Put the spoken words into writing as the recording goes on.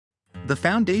The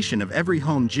foundation of every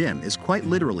home gym is quite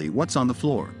literally what's on the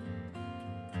floor.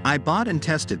 I bought and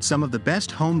tested some of the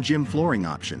best home gym flooring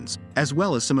options, as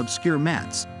well as some obscure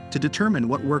mats, to determine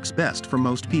what works best for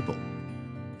most people.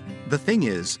 The thing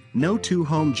is, no two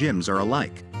home gyms are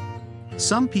alike.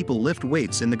 Some people lift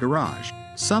weights in the garage,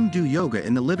 some do yoga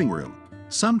in the living room,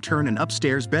 some turn an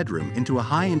upstairs bedroom into a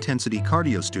high-intensity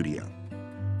cardio studio.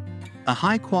 A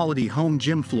high-quality home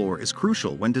gym floor is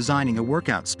crucial when designing a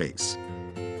workout space.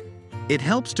 It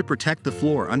helps to protect the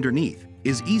floor underneath,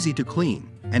 is easy to clean,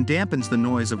 and dampens the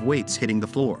noise of weights hitting the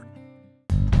floor.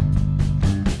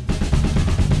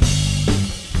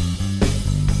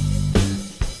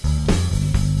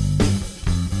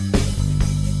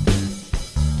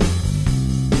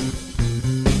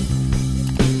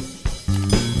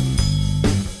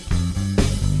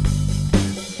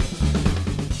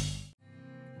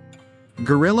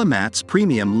 Gorilla Mats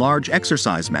Premium Large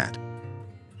Exercise Mat.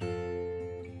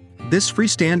 This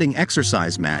freestanding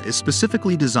exercise mat is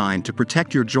specifically designed to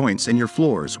protect your joints and your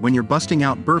floors when you're busting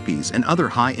out burpees and other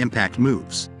high-impact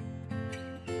moves.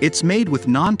 It's made with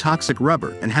non-toxic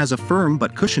rubber and has a firm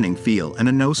but cushioning feel and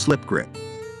a no-slip grip.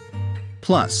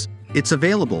 Plus, it's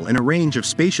available in a range of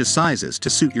spacious sizes to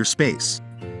suit your space.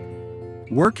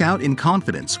 Work out in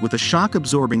confidence with a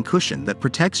shock-absorbing cushion that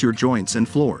protects your joints and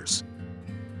floors.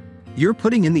 You're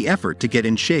putting in the effort to get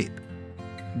in shape.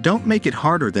 Don't make it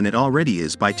harder than it already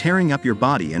is by tearing up your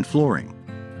body and flooring.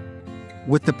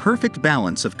 With the perfect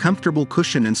balance of comfortable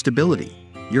cushion and stability,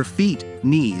 your feet,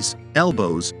 knees,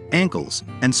 elbows, ankles,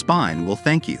 and spine will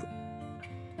thank you.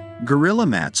 Gorilla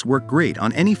Mats work great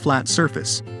on any flat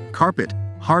surface: carpet,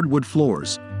 hardwood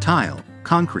floors, tile,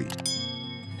 concrete.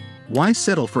 Why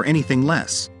settle for anything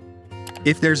less?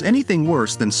 If there's anything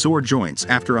worse than sore joints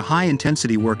after a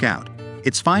high-intensity workout,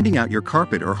 it's finding out your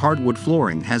carpet or hardwood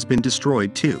flooring has been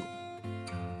destroyed too.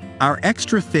 Our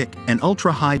extra thick and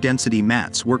ultra high density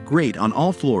mats work great on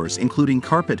all floors, including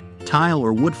carpet, tile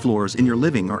or wood floors in your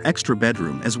living or extra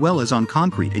bedroom, as well as on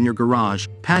concrete in your garage,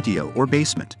 patio or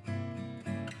basement.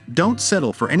 Don't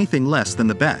settle for anything less than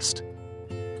the best.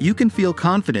 You can feel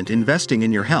confident investing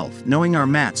in your health knowing our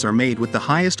mats are made with the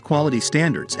highest quality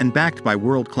standards and backed by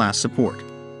world-class support.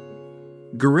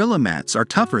 Gorilla Mats are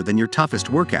tougher than your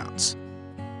toughest workouts.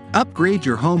 Upgrade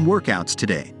your home workouts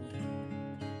today.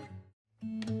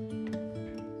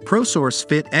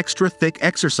 ProsourceFit Extra Thick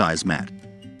Exercise Mat.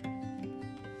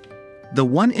 The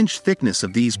 1-inch thickness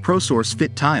of these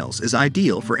ProsourceFit tiles is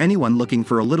ideal for anyone looking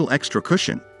for a little extra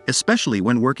cushion, especially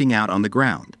when working out on the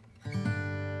ground.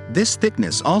 This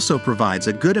thickness also provides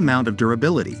a good amount of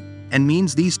durability, and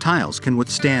means these tiles can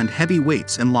withstand heavy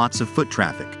weights and lots of foot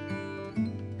traffic.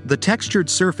 The textured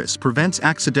surface prevents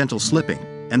accidental slipping,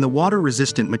 and the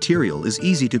water-resistant material is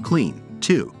easy to clean,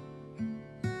 too.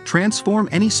 Transform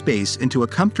any space into a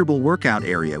comfortable workout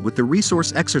area with the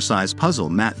Resource Exercise Puzzle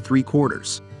Mat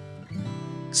 3/4.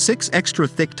 6 extra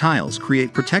thick tiles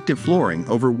create protective flooring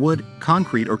over wood,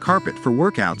 concrete or carpet for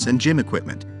workouts and gym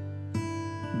equipment.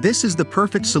 This is the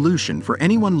perfect solution for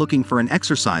anyone looking for an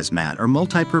exercise mat or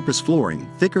multi-purpose flooring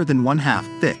thicker than 1/2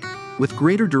 thick, with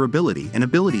greater durability and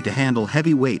ability to handle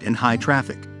heavy weight and high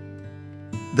traffic.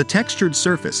 The textured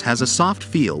surface has a soft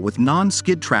feel with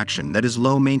non-skid traction that is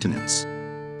low maintenance.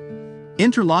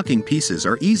 Interlocking pieces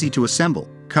are easy to assemble,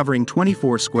 covering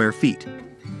 24 square feet.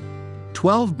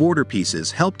 12 border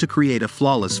pieces help to create a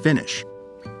flawless finish.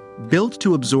 Built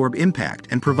to absorb impact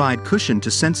and provide cushion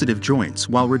to sensitive joints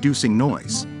while reducing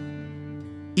noise.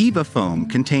 EVA foam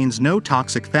contains no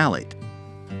toxic phthalate.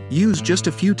 Use just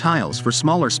a few tiles for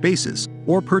smaller spaces,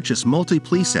 or purchase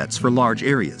multi-ply sets for large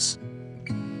areas.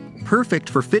 Perfect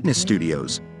for fitness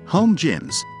studios, home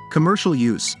gyms, commercial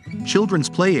use, children's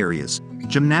play areas,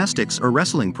 gymnastics or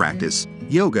wrestling practice,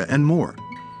 yoga and more.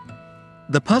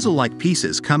 The puzzle-like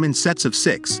pieces come in sets of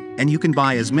 6, and you can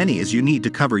buy as many as you need to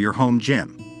cover your home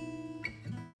gym.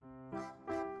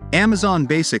 Amazon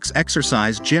Basics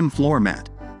Exercise Gym Floor Mat.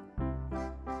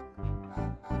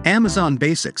 Amazon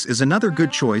Basics is another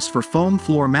good choice for foam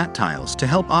floor mat tiles to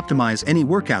help optimize any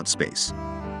workout space.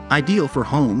 Ideal for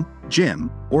home,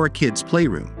 gym, or a kid's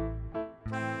playroom.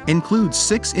 Includes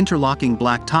 6 interlocking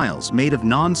black tiles made of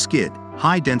non-skid,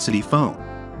 high-density foam.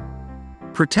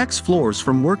 Protects floors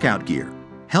from workout gear,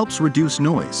 helps reduce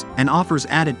noise, and offers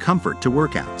added comfort to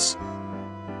workouts.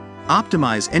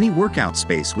 Optimize any workout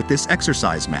space with this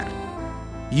exercise mat.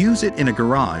 Use it in a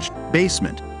garage,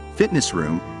 basement, fitness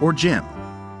room, or gym.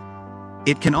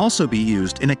 It can also be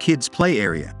used in a kid's play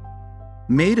area.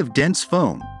 Made of dense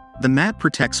foam, the mat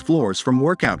protects floors from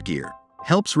workout gear,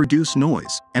 helps reduce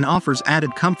noise, and offers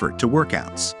added comfort to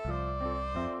workouts.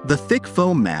 The thick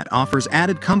foam mat offers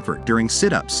added comfort during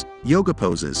sit-ups, yoga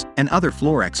poses, and other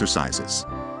floor exercises.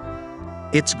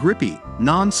 Its grippy,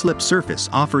 non-slip surface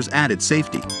offers added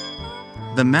safety.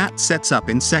 The mat sets up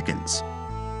in seconds.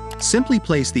 Simply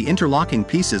place the interlocking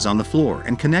pieces on the floor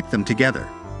and connect them together.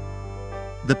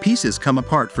 The pieces come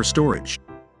apart for storage.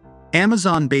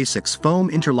 Amazon Basics foam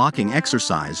interlocking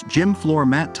exercise gym floor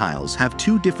mat tiles have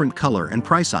 2 different color and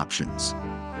price options.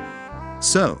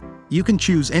 So, you can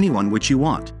choose anyone which you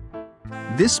want.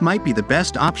 This might be the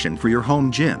best option for your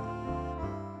home gym.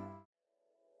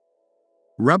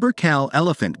 Rubber Cal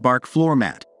Elephant Bark Floor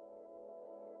Mat.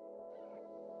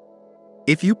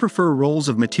 If you prefer rolls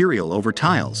of material over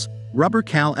tiles, Rubber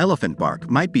Cal Elephant Bark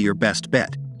might be your best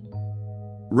bet.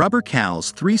 Rubber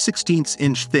Cal's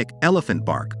 3/16-inch thick elephant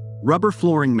bark rubber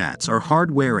flooring mats are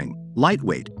hard-wearing,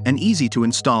 lightweight, and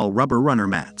easy-to-install rubber runner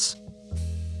mats.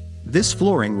 This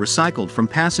flooring, recycled from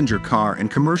passenger car and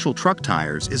commercial truck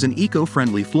tires, is an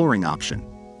eco-friendly flooring option.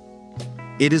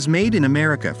 It is made in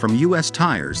America from U.S.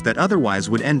 tires that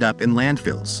otherwise would end up in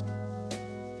landfills.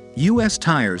 U.S.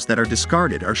 tires that are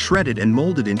discarded are shredded and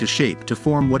molded into shape to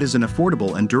form what is an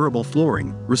affordable and durable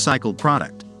flooring, recycled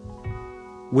product.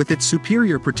 With its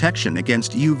superior protection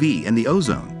against UV and the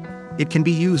ozone, it can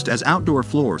be used as outdoor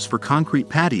floors for concrete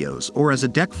patios or as a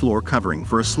deck floor covering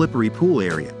for a slippery pool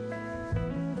area.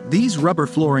 These rubber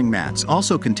flooring mats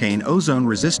also contain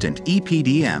ozone-resistant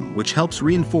EPDM, which helps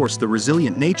reinforce the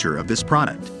resilient nature of this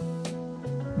product.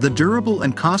 The durable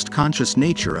and cost-conscious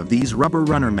nature of these rubber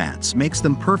runner mats makes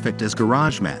them perfect as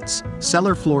garage mats,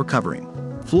 cellar floor covering,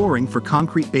 flooring for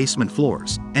concrete basement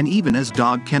floors, and even as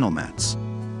dog kennel mats.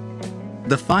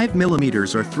 The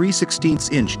 5mm or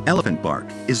 3/16-inch elephant bark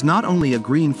is not only a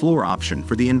green floor option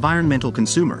for the environmental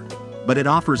consumer, but it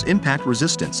offers impact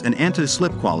resistance and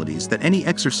anti-slip qualities that any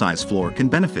exercise floor can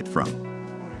benefit from.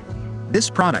 This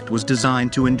product was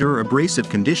designed to endure abrasive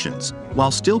conditions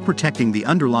while still protecting the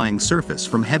underlying surface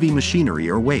from heavy machinery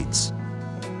or weights.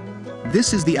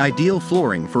 This is the ideal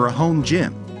flooring for a home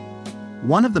gym.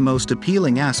 One of the most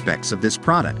appealing aspects of this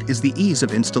product is the ease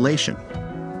of installation.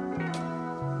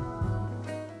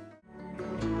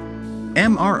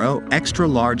 MRO Extra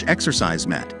Large Exercise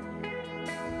Mat.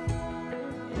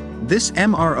 This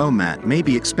MRO mat may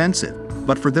be expensive,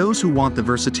 but for those who want the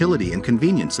versatility and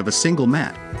convenience of a single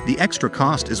mat, the extra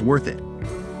cost is worth it.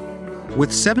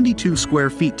 With 72 square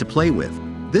feet to play with,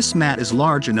 this mat is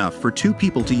large enough for 2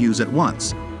 people to use at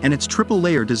once, and its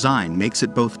triple-layer design makes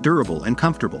it both durable and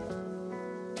comfortable.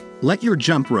 Let your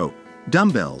jump rope,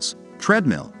 dumbbells,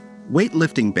 treadmill,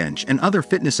 weightlifting bench, and other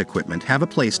fitness equipment have a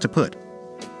place to put.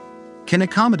 Can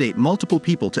accommodate multiple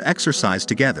people to exercise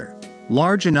together.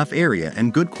 Large enough area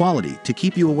and good quality to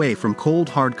keep you away from cold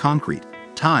hard concrete,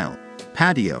 tile,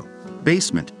 patio,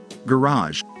 basement,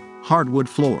 garage, hardwood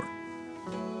floor.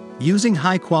 Using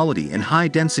high quality and high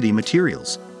density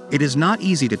materials, it is not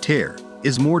easy to tear,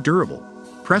 is more durable,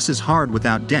 presses hard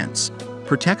without dents,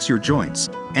 protects your joints,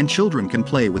 and children can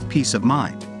play with peace of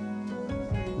mind.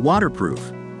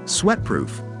 Waterproof,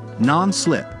 sweatproof,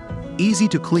 non-slip, easy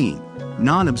to clean,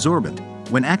 non-absorbent.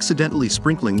 When accidentally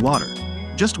sprinkling water,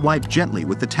 just wipe gently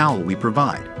with the towel we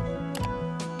provide.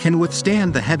 Can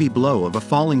withstand the heavy blow of a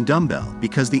falling dumbbell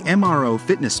because the MRO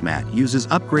fitness mat uses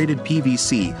upgraded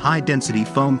PVC high-density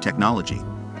foam technology.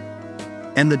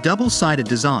 And the double-sided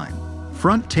design,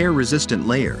 front tear-resistant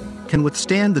layer, can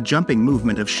withstand the jumping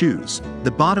movement of shoes,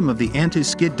 the bottom of the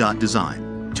anti-skid dot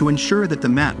design, to ensure that the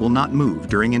mat will not move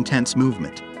during intense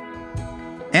movement.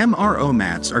 MRO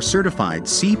mats are certified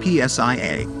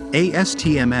CPSIA,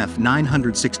 ASTM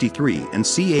F963 and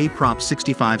CA Prop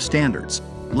 65 standards,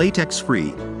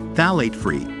 latex-free,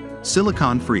 phthalate-free,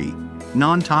 silicone-free,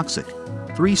 non-toxic,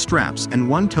 3 straps and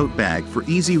 1 tote bag for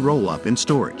easy roll-up and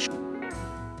storage.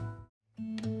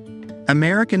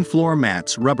 American Floor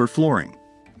Mats Rubber Flooring.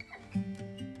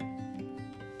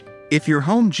 If your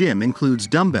home gym includes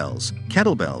dumbbells,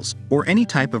 kettlebells, or any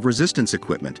type of resistance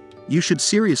equipment, you should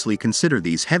seriously consider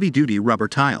these heavy-duty rubber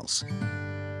tiles.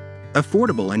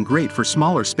 Affordable and great for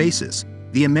smaller spaces,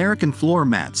 the American Floor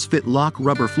Mats Fit Lock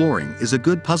rubber flooring is a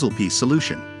good puzzle piece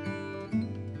solution.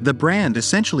 The brand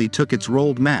essentially took its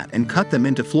rolled mat and cut them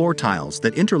into floor tiles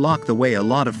that interlock the way a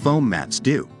lot of foam mats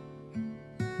do.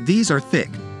 These are thick,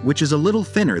 which is a little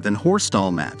thinner than horse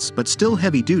stall mats but still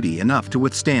heavy-duty enough to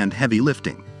withstand heavy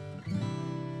lifting.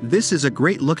 This is a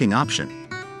great-looking option.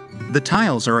 The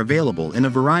tiles are available in a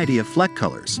variety of fleck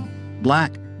colors: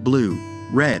 black, blue,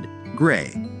 red,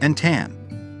 gray, and tan.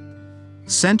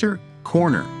 Center,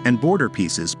 corner, and border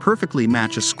pieces perfectly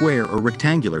match a square or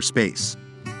rectangular space.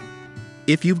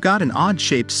 If you've got an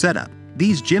odd-shaped setup,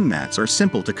 these gym mats are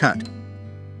simple to cut.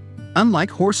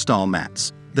 Unlike horse stall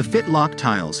mats, The Fit Lock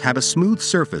tiles have a smooth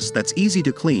surface that's easy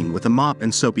to clean with a mop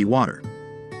and soapy water.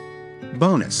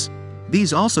 Bonus: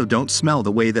 these also don't smell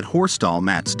the way that horse stall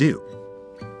mats do.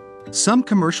 Some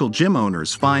commercial gym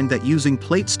owners find that using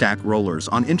plate stack rollers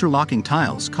on interlocking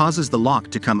tiles causes the lock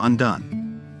to come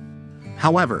undone.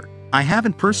 However, I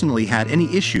haven't personally had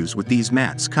any issues with these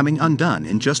mats coming undone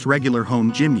in just regular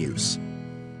home gym use.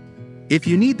 If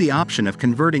you need the option of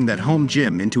converting that home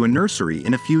gym into a nursery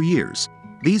in a few years,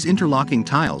 these interlocking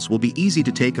tiles will be easy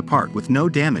to take apart with no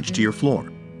damage to your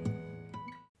floor.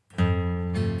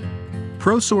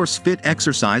 ProsourceFit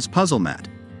Exercise Puzzle Mat.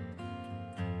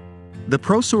 The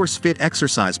ProsourceFit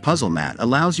Exercise Puzzle Mat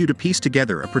allows you to piece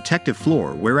together a protective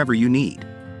floor wherever you need.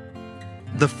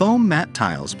 The foam mat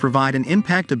tiles provide an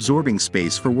impact-absorbing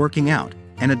space for working out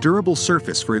and a durable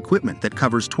surface for equipment that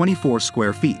covers 24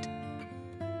 square feet.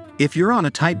 If you're on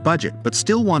a tight budget but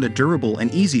still want a durable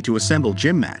and easy-to-assemble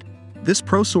gym mat, this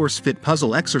ProsourceFit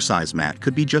Puzzle Exercise Mat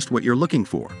could be just what you're looking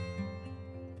for.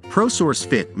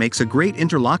 ProsourceFit makes a great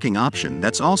interlocking option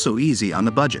that's also easy on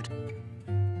the budget.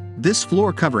 This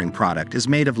floor covering product is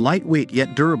made of lightweight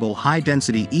yet durable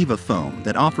high-density EVA foam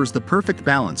that offers the perfect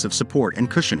balance of support and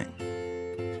cushioning.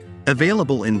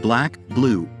 Available in black,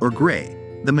 blue, or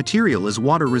gray, the material is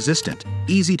water-resistant,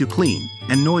 easy to clean,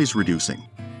 and noise-reducing.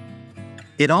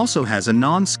 It also has a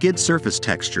non-skid surface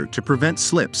texture to prevent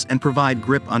slips and provide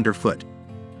grip underfoot.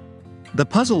 The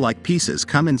puzzle-like pieces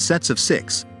come in sets of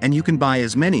 6, and you can buy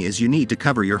as many as you need to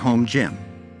cover your home gym.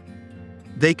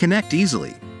 They connect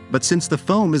easily, but since the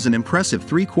foam is an impressive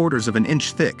 3/4 of an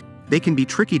inch thick, they can be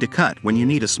tricky to cut when you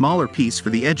need a smaller piece for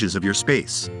the edges of your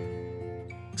space.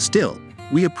 Still,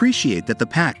 we appreciate that the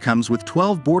pack comes with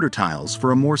 12 border tiles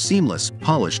for a more seamless,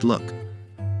 polished look.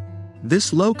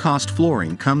 This low-cost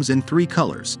flooring comes in 3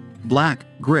 colors, black,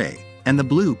 gray, and the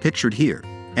blue pictured here,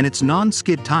 and its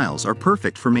non-skid tiles are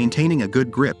perfect for maintaining a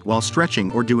good grip while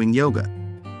stretching or doing yoga.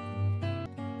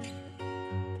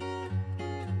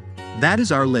 That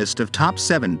is our list of top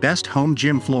 7 best home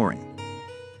gym flooring.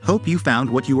 Hope you found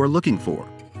what you are looking for.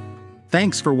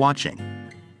 Thanks for watching.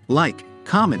 Like,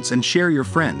 comments and share your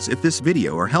friends if this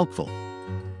video are helpful.